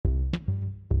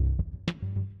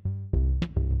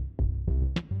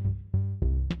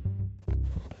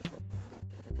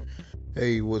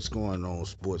Hey, what's going on,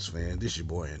 sports fan? This your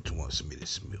boy Antoine Smitty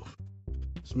Smith.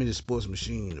 Smitty Sports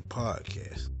Machine, the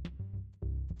podcast.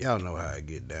 Y'all know how I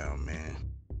get down, man.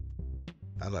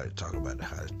 I like to talk about the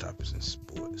hottest topics in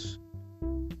sports.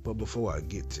 But before I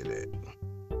get to that,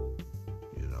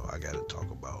 I gotta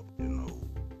talk about, the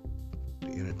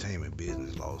entertainment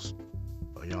business lost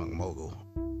a young mogul,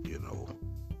 you know,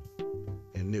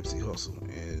 in Nipsey Hussle.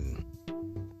 And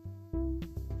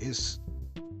it's,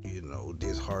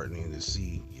 disheartening to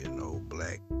see, young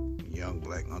black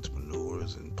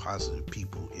entrepreneurs and positive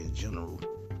people in general,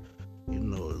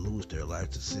 lose their life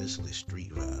to senseless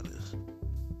street violence.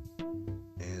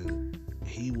 And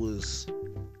he was,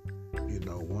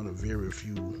 one of very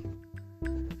few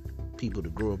people to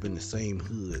grow up in the same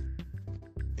hood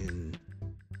and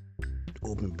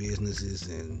open businesses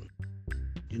and,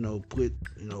 put,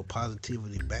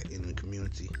 positivity back in the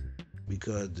community,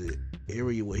 because the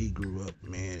area where he grew up,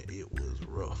 man, it was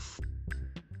rough.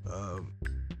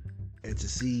 And to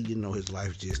see, his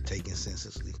life just taken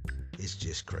senselessly, it's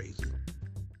just crazy.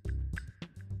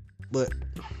 But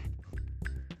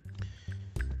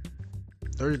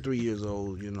 33 years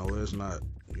old, it's not,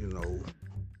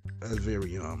 that's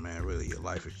very young, man. Really, your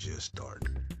life is just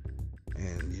starting.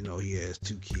 And, he has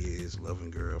 2 kids,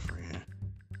 loving girlfriend,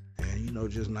 and,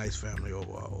 just nice family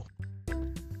overall.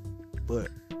 But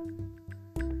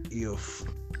if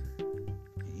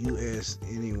you ask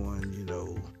anyone,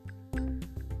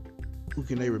 who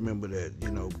can they remember that,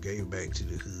 gave back to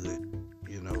the hood,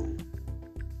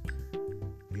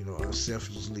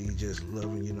 unselfishly just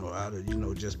loving, out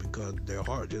of, just because their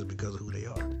heart, just because of who they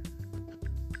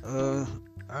are.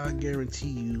 I guarantee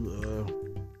you,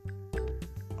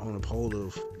 on a poll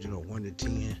of, 1 to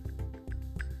 10,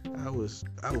 I would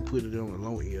put it on the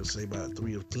low end, say about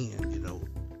 3 of 10,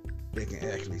 they can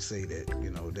actually say that,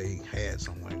 they had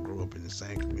someone grow up in the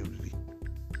same community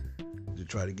to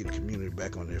try to get the community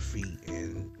back on their feet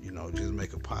and, just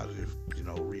make a positive,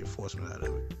 reinforcement out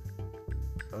of it.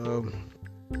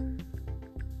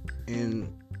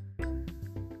 And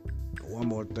one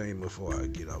more thing before I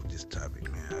get off this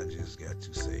topic, man, I just got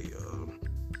to say,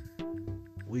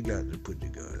 we got to put the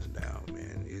guns down,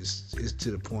 man. It's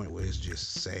to the point where it's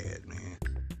just sad, man.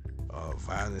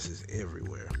 Violence is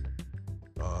everywhere.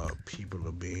 People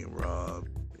are being robbed,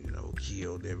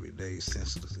 killed every day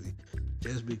senselessly,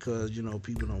 just because,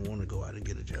 people don't want to go out and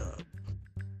get a job.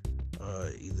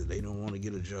 Either they don't want to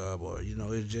get a job, or,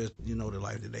 it's just, the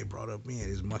life that they brought up in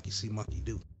is monkey see, monkey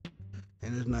do.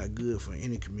 And it's not good for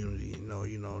any community,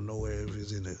 nowhere, if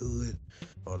it's in the hood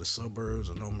or the suburbs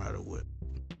or no matter what.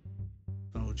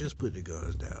 So just put the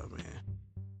guns down, man.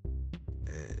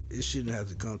 And it shouldn't have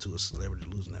to come to a celebrity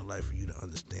losing their life for you to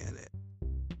understand that.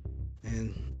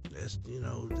 And that's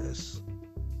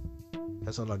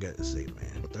all I got to say,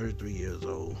 man. 33 years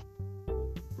old.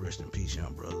 Rest in peace,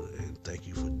 young brother. And thank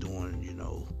you for doing,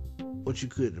 what you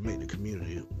could to make the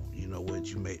community, what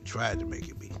you tried to make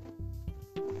it be.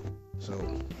 So,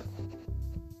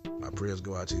 my prayers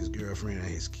go out to his girlfriend and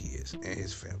his kids and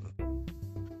his family.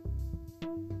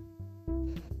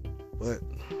 But,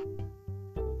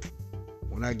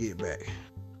 when I get back,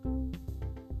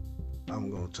 I'm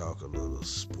going to talk a little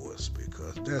sports,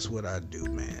 because that's what I do,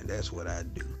 man. That's what I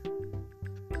do.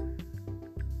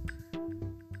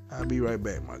 I'll be right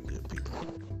back, my good people.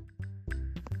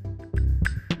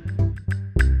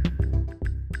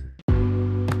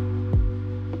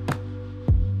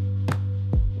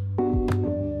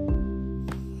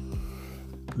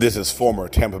 This is former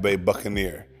Tampa Bay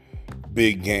Buccaneer,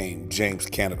 Big Game James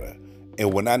Canada.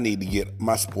 And when I need to get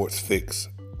my sports fix,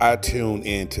 I tune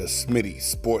in to Smitty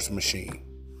Sports Machine.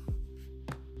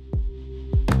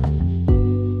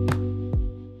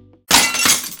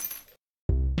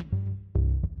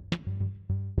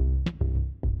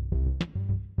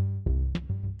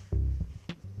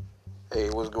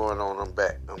 Hey, what's going on? I'm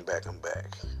back. We're going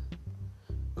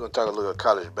to talk a little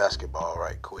college basketball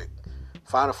right quick.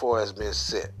 Final Four has been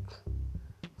set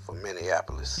for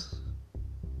Minneapolis.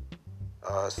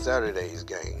 Saturday's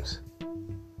games.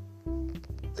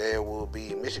 There will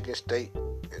be Michigan State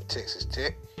and Texas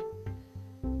Tech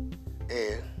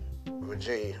and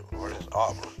Virginia versus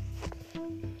Auburn.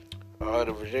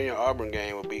 The Virginia-Auburn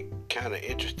game will be kind of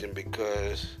interesting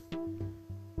because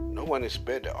no one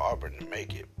expected Auburn to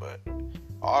make it, but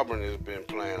Auburn has been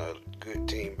playing a good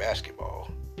team basketball.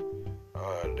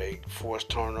 They force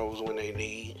turnovers when they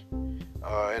need,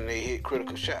 and they hit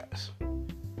critical shots.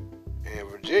 And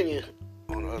Virginia,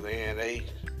 on the other hand, they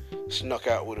snuck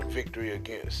out with a victory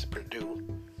against Purdue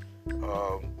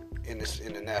in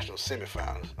the national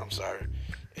semifinals.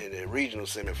 In the regional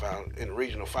semifinals, in the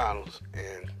regional finals,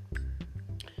 and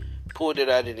pulled it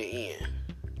out in the end.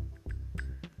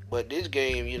 But this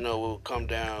game, will come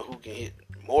down who can hit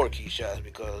more key shots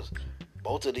because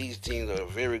both of these teams are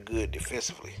very good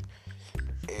defensively.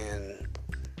 And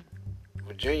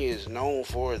Virginia is known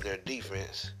for their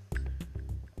defense,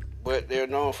 but they're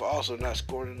known for also not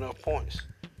scoring enough points.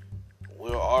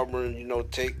 Will Auburn,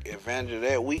 take advantage of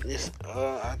that weakness?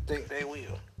 I think they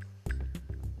will.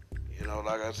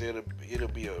 Like I said, it'll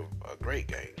be a great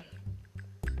game.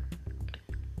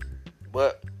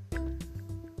 But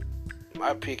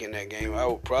my pick in that game, I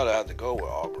would probably have to go with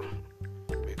Auburn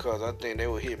because I think they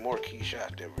will hit more key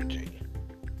shots than Virginia.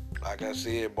 Like I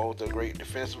said, both are great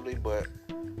defensively, but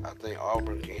I think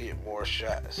Auburn can hit more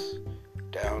shots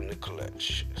down the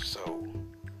clutch. So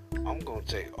I'm gonna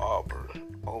take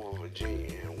Auburn over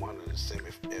Virginia in one of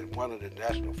the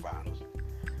national finals.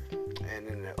 And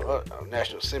in the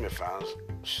national semifinals,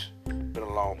 been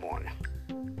a long morning.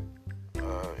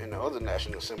 In the other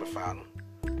national semifinal,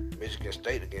 Michigan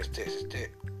State against Texas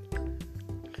Tech.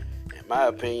 In my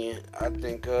opinion, I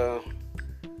think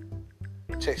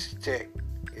Texas Tech,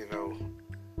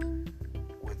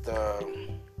 with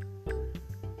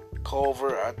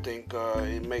Culver, I think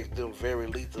it makes them very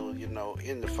lethal,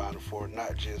 in the Final Four,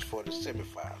 not just for the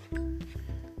semifinal.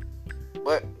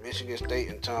 But Michigan State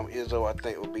and Tom Izzo, I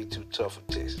think, will be too tough for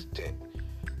Texas Tech.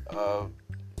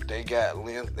 They got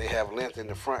length. They have length in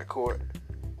the front court,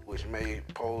 which may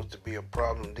pose to be a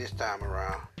problem this time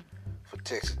around for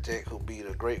Texas Tech, who beat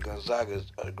a great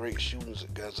shooting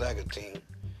Gonzaga team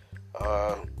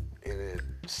in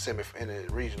the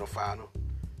regional final.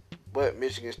 But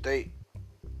Michigan State,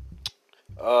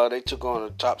 they took on a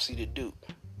top-seeded Duke.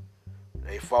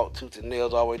 They fought tooth and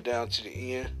nails all the way down to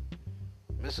the end.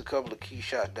 Missed a couple of key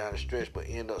shots down the stretch, but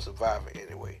ended up surviving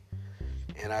anyway.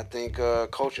 And I think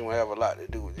coaching will have a lot to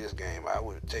do with this game. I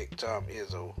would take Tom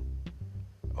Izzo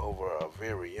over a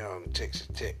very young Texas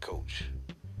Tech coach.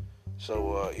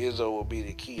 So Izzo will be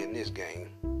the key in this game.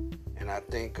 And I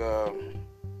think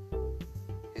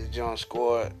his young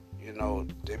squad,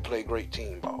 they play great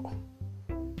team ball.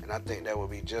 And I think that will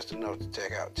be just enough to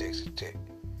take out Texas Tech.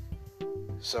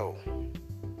 So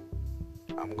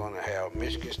I'm going to have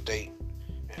Michigan State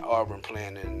and Auburn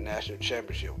playing in the national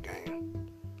championship game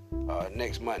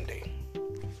next Monday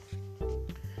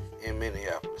in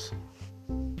Minneapolis.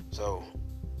 So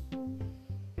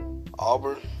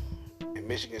Auburn and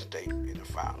Michigan State in the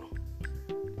final.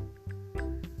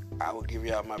 I will give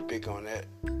y'all my pick on that,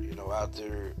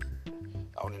 after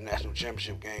on the national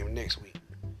championship game next week,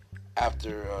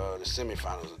 after the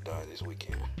semifinals are done this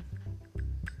weekend.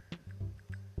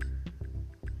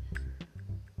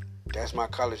 That's my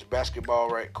college basketball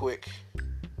right quick.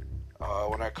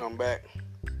 When I come back,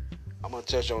 I'm going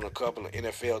to touch on a couple of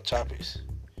NFL topics.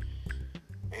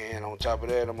 And on top of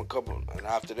that,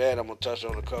 after that, I'm going to touch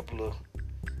on a couple of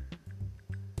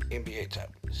NBA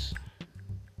topics.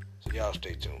 So y'all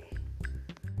stay tuned.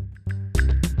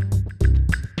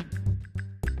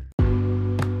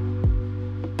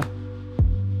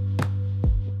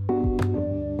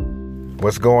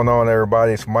 What's going on,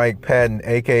 everybody? It's Mike Patton,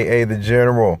 a.k.a. The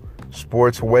General,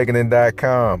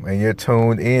 SportsAwakening.com, and you're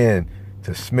tuned in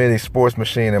to Smitty Sports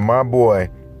Machine and my boy,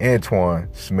 Antoine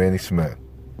Smitty Smith.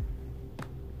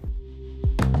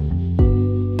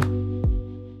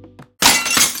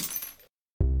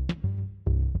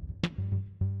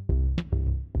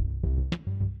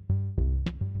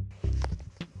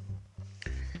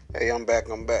 Hey, I'm back.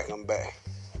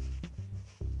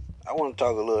 I want to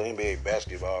talk a little NBA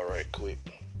basketball right quick.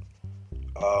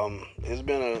 There's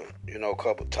been a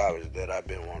couple topics that I've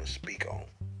been wanting to speak on.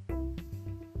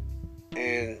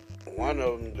 And one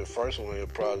of them, the first one will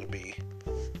probably be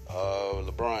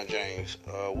LeBron James.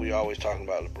 We always talking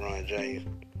about LeBron James.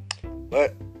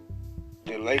 But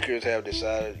the Lakers have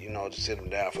decided, to sit him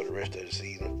down for the rest of the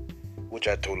season, which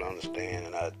I totally understand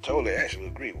and I totally actually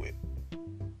agree with.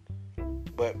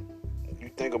 But you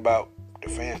think about the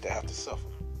fans that have to suffer.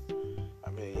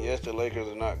 I mean, yes, the Lakers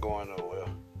are not going nowhere.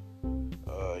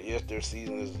 Yes, their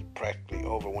season is practically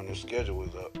over when their schedule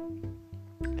is up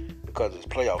because its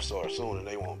playoffs start soon and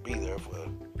they won't be there for it.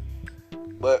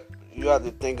 But you have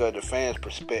to think of the fans'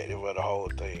 perspective of the whole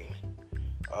thing.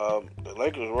 The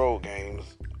Lakers road games,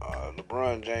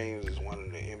 LeBron James is one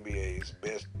of the NBA's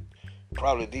best,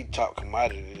 probably the top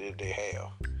commodity that they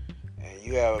have. And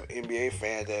you have NBA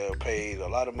fans that are paid a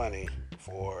lot of money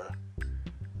for,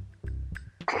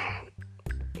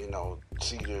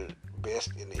 see the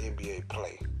best in the NBA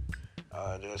play.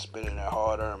 They're spending their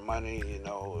hard-earned money,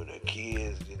 the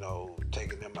kids,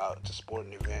 taking them out to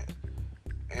sporting events.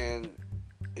 And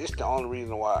it's the only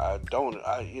reason why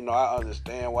I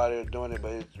understand why they're doing it,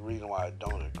 but it's the reason why I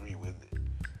don't agree with it.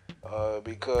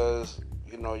 because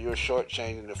you're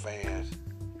shortchanging the fans,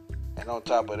 and on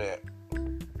top of that,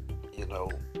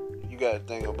 you got to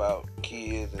think about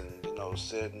kids and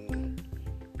setting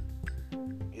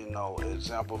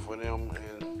example for them.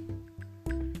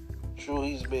 And true,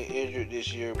 he's been injured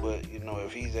this year, but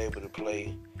if he's able to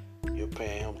play, you're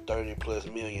paying him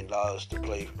 $30+ million to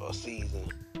play a season.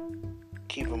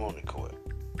 Keep him on the court.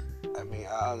 I mean,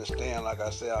 I understand. Like I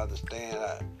said, I understand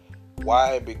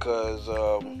why, because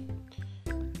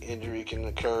injury can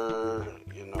occur.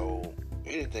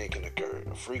 Anything can occur.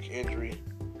 A freak injury,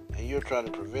 and you're trying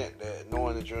to prevent that,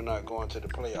 knowing that you're not going to the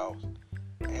playoffs.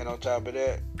 And on top of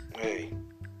that, hey,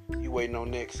 you waiting on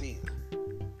next season.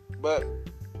 But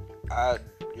like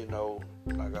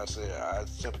I said, I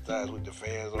sympathize with the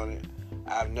fans on it.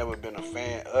 I've never been a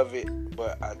fan of it,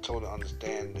 but I totally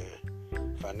understand the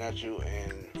financial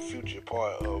and future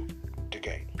part of the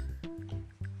game.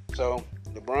 So,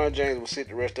 LeBron James will sit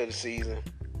the rest of the season.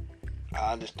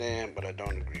 I understand, but I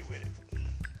don't agree with it.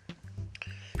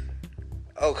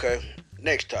 Okay,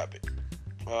 next topic.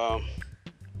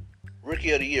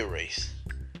 Rookie of the Year race.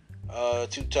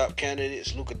 Two top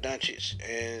candidates, Luka Doncic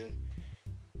and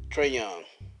Trae Young.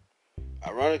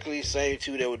 Ironically, same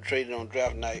two that were traded on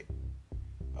draft night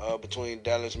between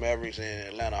Dallas Mavericks and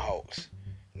Atlanta Hawks.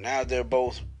 Now they're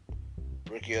both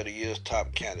Rookie of the Year's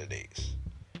top candidates.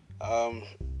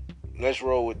 Let's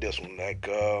roll with this one.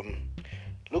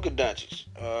 Luka Doncic.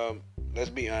 Let's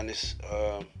be honest.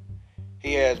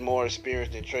 He has more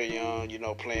experience than Trae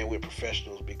Young, playing with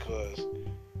professionals, because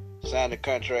signed a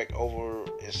contract over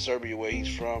in Serbia, where he's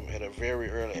from, at a very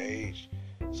early age.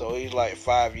 So he's like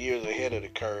 5 years ahead of the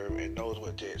curve and knows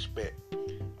what to expect.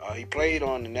 He played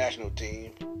on the national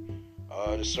team,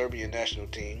 the Serbian national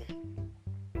team.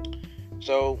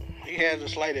 So he has a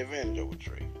slight advantage over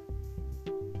Trae.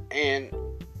 And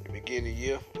at the beginning of the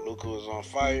year, Luka was on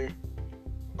fire,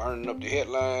 burning up the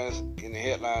headlines, in the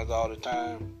headlines all the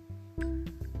time.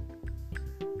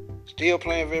 Still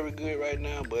playing very good right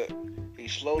now, but he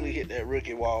slowly hit that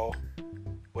rookie wall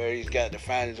where he's got to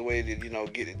find his way to,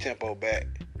 get the tempo back.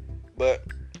 But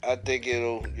I think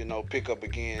it'll, pick up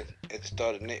again at the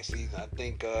start of next season. I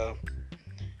think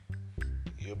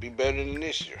he'll be better than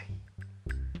this year.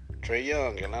 Trae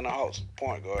Young, Atlanta Hawks,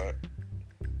 point guard.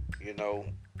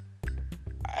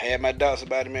 I had my doubts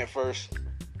about him at first.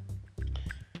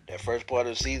 That first part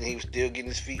of the season, he was still getting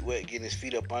his feet wet, getting his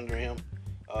feet up under him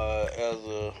as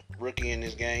a rookie in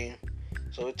this game.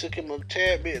 So it took him a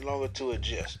tad bit longer to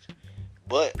adjust.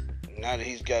 But now that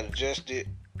he's got adjusted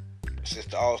since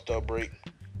the All-Star break,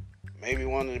 maybe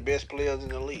one of the best players in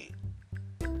the league.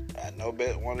 I know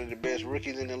one of the best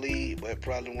rookies in the league, but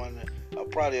probably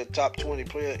probably a top 20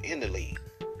 player in the league.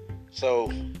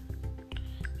 So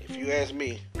if you ask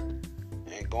me,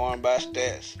 and going by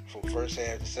stats from first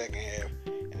half to second half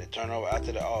and the turnover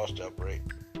after the All-Star break,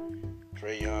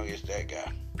 Trae Young is that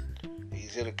guy.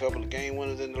 He's hit a couple of game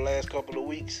winners in the last couple of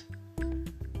weeks.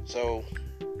 So,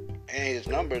 and his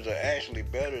numbers are actually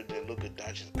better than Luka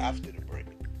Doncic after the break.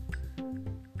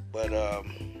 But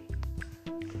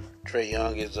Trae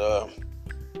Young is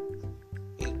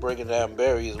he's breaking down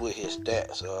barriers with his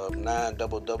stats. 9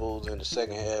 double-doubles in the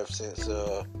second half since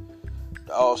the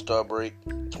All-Star break.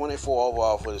 24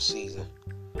 overall for the season.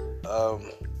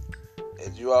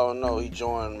 As you all know, he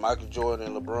joined Michael Jordan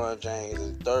and LeBron James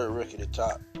as the third rookie to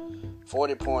top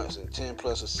 40 points and 10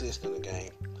 plus assists in the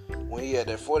game, when he had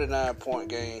that 49-point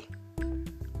game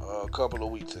a couple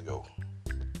of weeks ago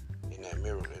in that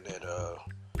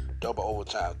double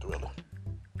overtime thriller.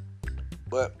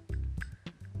 But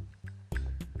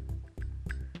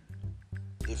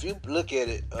if you look at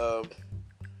it,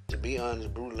 to be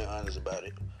honest, brutally honest about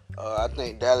it, I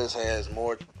think Dallas has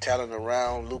more talent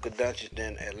around Luka Doncic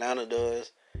than Atlanta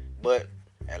does. But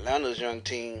Atlanta's young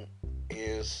team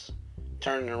is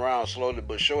turning around slowly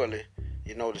but surely.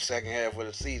 The second half of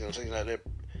the season seems like they're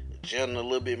gelling a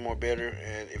little bit more better.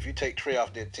 And if you take Trae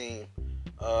off that team,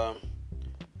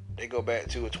 they go back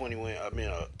to a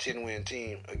 10-win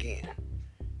team again.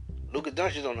 Luka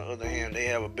Doncic, on the other hand, they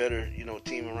have a better,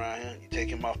 team around him. You take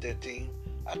him off that team,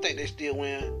 I think they still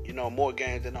win, more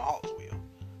games than the Hawks will.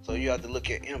 So you have to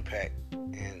look at impact,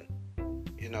 and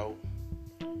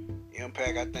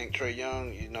impact. I think Trae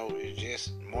Young, is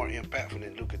just more impactful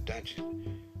than Luka Doncic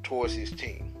towards his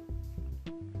team.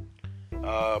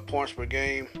 Points per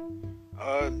game,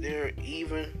 they're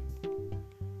even,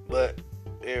 but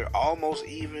they're almost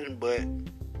even. But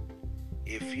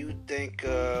if you think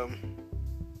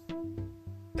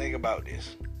about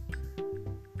this,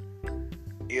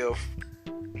 if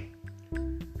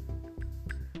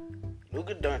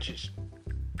Luka Doncic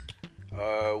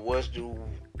was to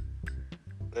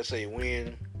let's say,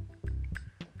 win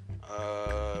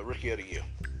Rookie of the Year,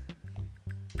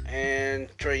 and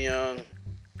Trae Young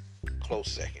close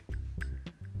second.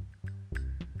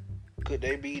 Could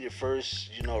they be the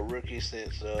first, rookie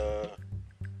since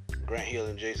Grant Hill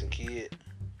and Jason Kidd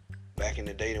back in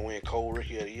the day to win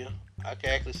Rookie of the Year? I can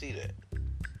actually see that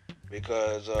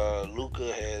because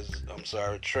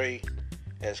Trae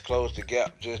has closed the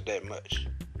gap just that much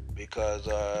because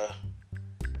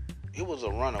it was a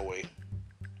runaway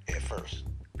at first,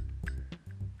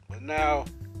 but now,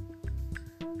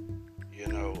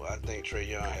 I think Trae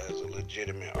Young has a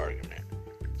legitimate argument.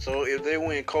 So if they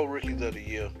win co-rookies of the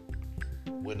year,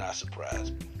 would not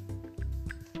surprise me.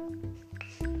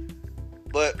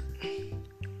 But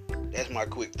that's my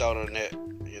quick thought on that.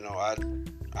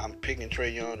 I'm picking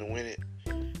Trae Young to win it,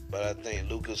 but I think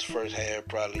Luka's first half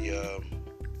probably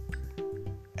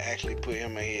actually put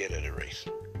him ahead of the race.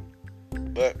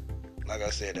 But like I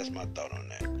said, that's my thought on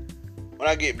that. When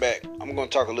I get back, I'm going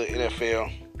to talk a little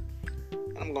NFL.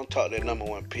 I'm going to talk that number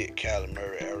 1 pick, Kyler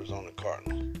Murray, Arizona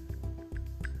Cardinals.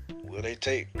 Will they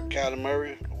take Kyler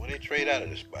Murray or will they trade out of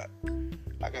the spot?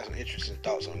 I got some interesting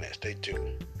thoughts on that. Stay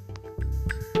tuned.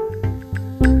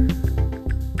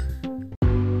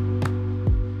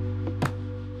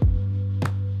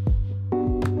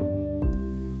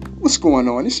 What's going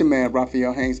on? It's your man,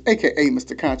 Raphael Haynes, a.k.a.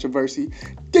 Mr. Controversy.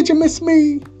 Did you miss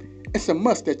me? It's a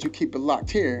must that you keep it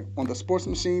locked here on the Sports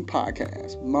Machine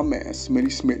Podcast with my man,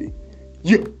 Smitty.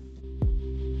 Yeah.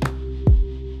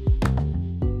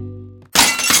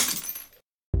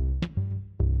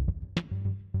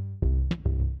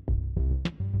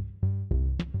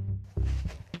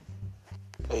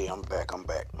 Hey, I'm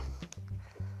back.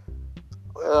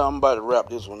 Well, I'm about to wrap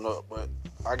this one up, but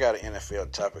I got an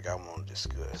NFL topic I want to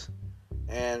discuss.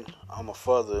 And I'm a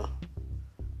further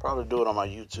probably do it on my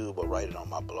YouTube or write it on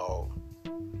my blog.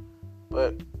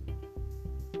 But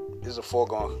it's a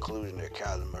foregone conclusion that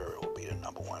Kyler Murray will be the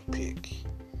number 1 pick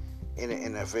in the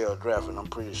NFL draft, and I'm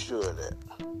pretty sure of that.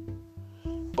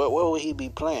 But where will he be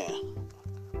playing?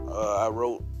 I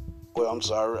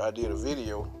did a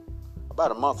video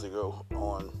about a month ago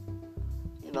on,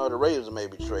 the Raiders may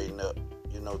be trading up,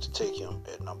 to take him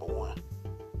at number 1.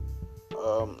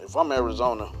 If I'm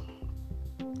Arizona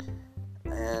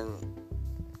and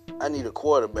I need a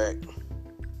quarterback,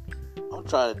 I'm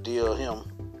trying to deal him,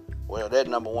 that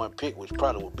number 1 pick, which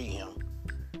probably would be him,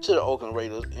 to the Oakland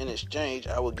Raiders. In exchange,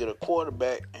 I would get a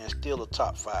quarterback and still a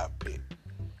top 5 pick.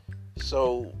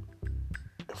 So,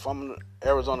 if I'm the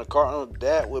Arizona Cardinals,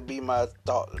 that would be my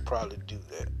thought to probably do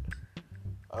that.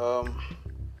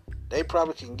 They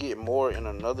probably can get more in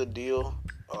another deal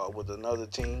with another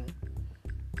team,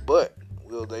 but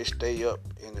will they stay up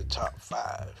in the top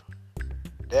 5?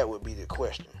 That would be the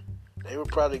question. They would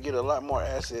probably get a lot more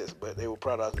assets, but they would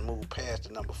probably have to move past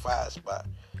the number 5 spot,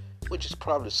 which is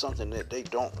probably something that they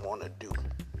don't want to do.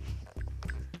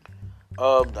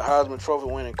 The Heisman Trophy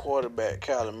winning quarterback,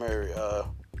 Kyler Murray,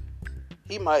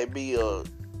 he might be a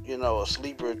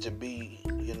sleeper to be,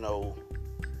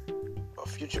 a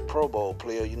future Pro Bowl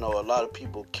player. A lot of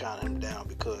people count him down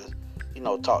because,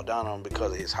 talk down on him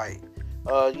because of his height.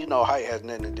 Height has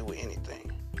nothing to do with anything.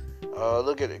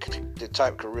 Look at the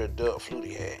type of career Doug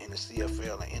Flutie had in the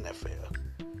CFL and NFL.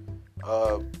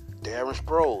 Darren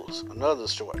Sproles, another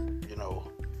short,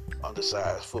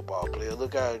 undersized football player.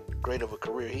 Look how great of a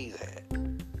career he's had.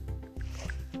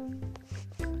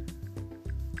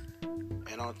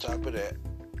 And on top of that,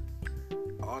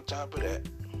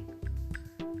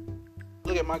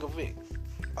 look at Michael Vick.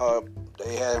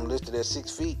 They had him listed at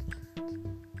 6 feet,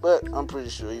 but I'm pretty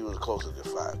sure he was closer to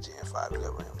 5'10",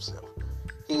 5'11" himself.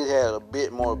 He had a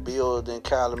bit more build than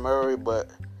Kyler Murray, but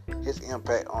his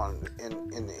impact in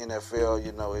the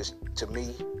NFL, is, to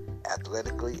me,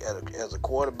 athletically as a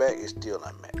quarterback, is still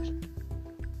unmatched.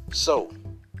 So,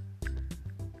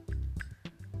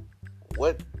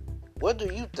 what do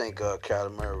you think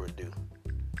Kyler Murray would do?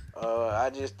 I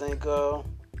just think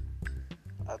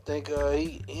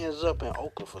he ends up in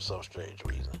Oakland for some strange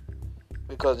reason,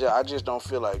 because I just don't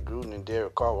feel like Gruden and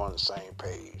Derek Carr were on the same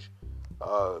page.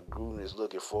 Gruden is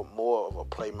looking for more of a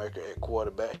playmaker at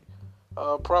quarterback.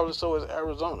 Probably so is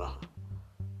Arizona.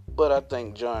 But I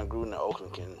think John Gruden and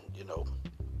Oakland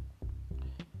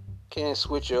can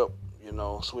switch up,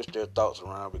 switch their thoughts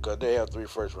around because they have 3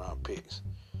 first-round picks.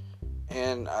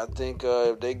 And I think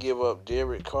if they give up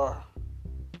Derek Carr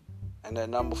and that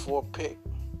number 4 pick,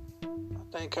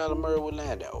 I think Kyler Murray would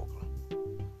land at Oakland.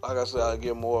 Like I said, I'll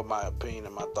give more of my opinion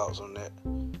and my thoughts on that.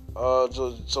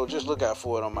 So just look out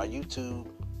for it on my YouTube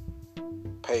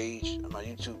page, my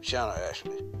YouTube channel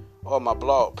actually, or my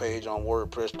blog page on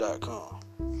WordPress.com.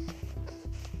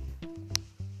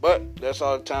 But that's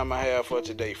all the time I have for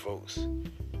today, folks.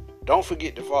 Don't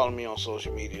forget to follow me on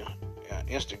social media.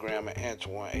 Instagram at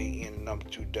Antoine,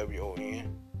 AN2WON.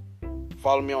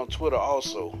 Follow me on Twitter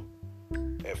also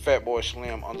at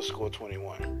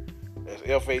FatboySlim_21. That's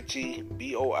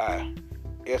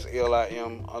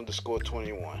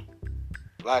FATBOISLIM_21.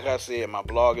 Like I said, my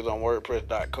blog is on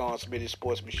WordPress.com, Smitty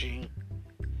Sports Machine.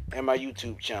 And my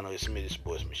YouTube channel is Smitty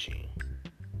Sports Machine.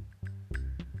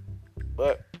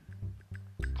 But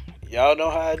y'all know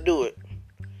how I do it.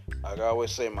 Like I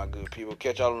always say, my good people,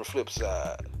 catch y'all on the flip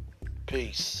side.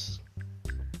 Peace.